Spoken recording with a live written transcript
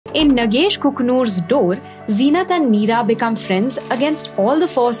In Nagesh Kuknur's Door, Zeenat and Meera become friends against all the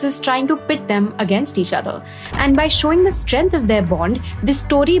forces trying to pit them against each other. And by showing the strength of their bond, this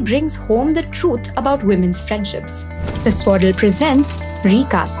story brings home the truth about women's friendships. The Swaddle presents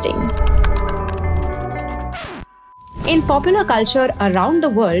Recasting. In popular culture around the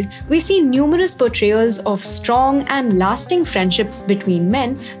world, we see numerous portrayals of strong and lasting friendships between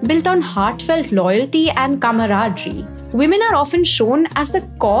men built on heartfelt loyalty and camaraderie. Women are often shown as the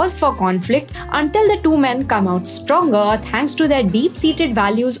cause for conflict until the two men come out stronger thanks to their deep-seated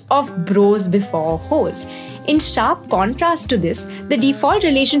values of bros before hoes. In sharp contrast to this, the default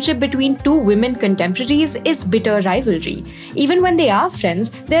relationship between two women contemporaries is bitter rivalry. Even when they are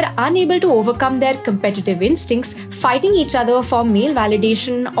friends, they're unable to overcome their competitive instincts, fighting each other for male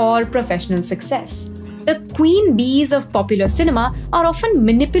validation or professional success. The queen bees of popular cinema are often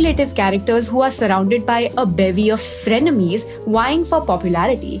manipulative characters who are surrounded by a bevy of frenemies vying for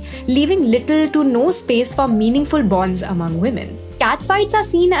popularity, leaving little to no space for meaningful bonds among women. Catfights are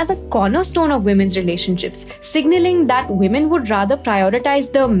seen as a cornerstone of women's relationships, signaling that women would rather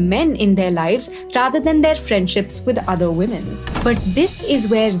prioritize the men in their lives rather than their friendships with other women. But this is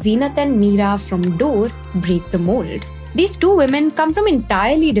where Zeenat and Meera from Door break the mold. These two women come from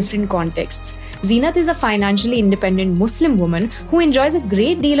entirely different contexts. Zeenat is a financially independent Muslim woman who enjoys a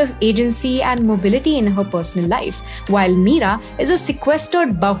great deal of agency and mobility in her personal life, while Meera is a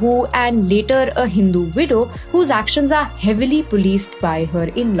sequestered bahu and later a Hindu widow whose actions are heavily policed by her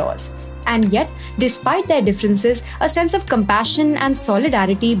in-laws. And yet, despite their differences, a sense of compassion and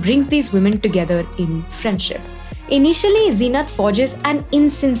solidarity brings these women together in friendship. Initially, Zeenat forges an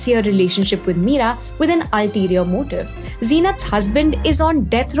insincere relationship with Meera with an ulterior motive. Zeenat's husband is on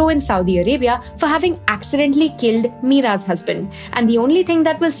death row in Saudi Arabia for having accidentally killed Meera's husband, and the only thing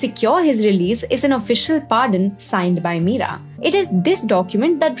that will secure his release is an official pardon signed by Meera. It is this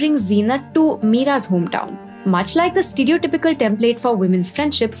document that brings Zeenat to Meera's hometown. Much like the stereotypical template for women's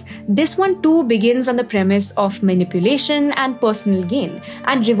friendships, this one too begins on the premise of manipulation and personal gain,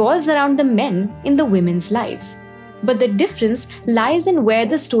 and revolves around the men in the women's lives. But the difference lies in where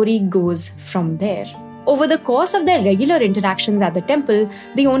the story goes from there. Over the course of their regular interactions at the temple,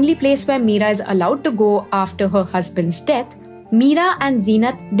 the only place where Meera is allowed to go after her husband's death, Meera and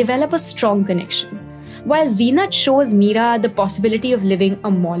Zeenat develop a strong connection. While Zeenat shows Meera the possibility of living a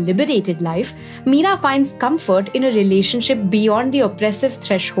more liberated life, Meera finds comfort in a relationship beyond the oppressive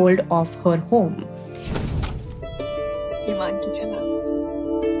threshold of her home.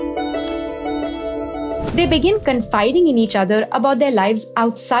 They begin confiding in each other about their lives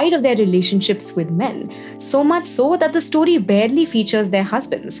outside of their relationships with men, so much so that the story barely features their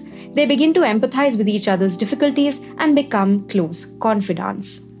husbands. They begin to empathize with each other's difficulties and become close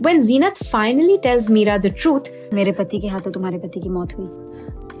confidants. When Zeenat finally tells Meera the truth, मेरे पति के हाथों तुम्हारे पति की मौत हुई.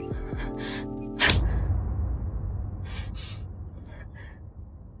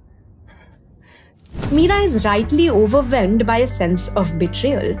 Meera is rightly overwhelmed by a sense of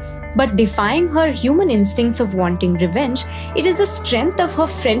betrayal. But defying her human instincts of wanting revenge, it is the strength of her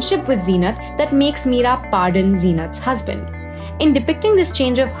friendship with Zeenat that makes Meera pardon Zeenat's husband. In depicting this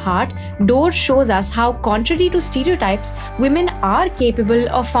change of heart, Door shows us how, contrary to stereotypes, women are capable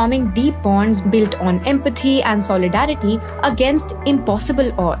of forming deep bonds built on empathy and solidarity against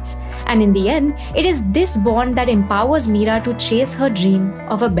impossible odds. And in the end, it is this bond that empowers Meera to chase her dream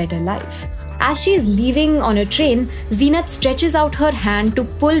of a better life. As she is leaving on a train, Zeenat stretches out her hand to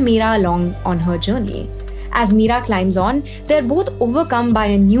pull Meera along on her journey. As Meera climbs on, they're both overcome by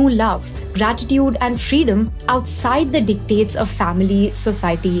a new love, gratitude, and freedom outside the dictates of family,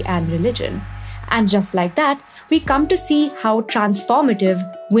 society, and religion. And just like that, we come to see how transformative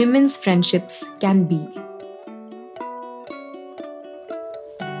women's friendships can be.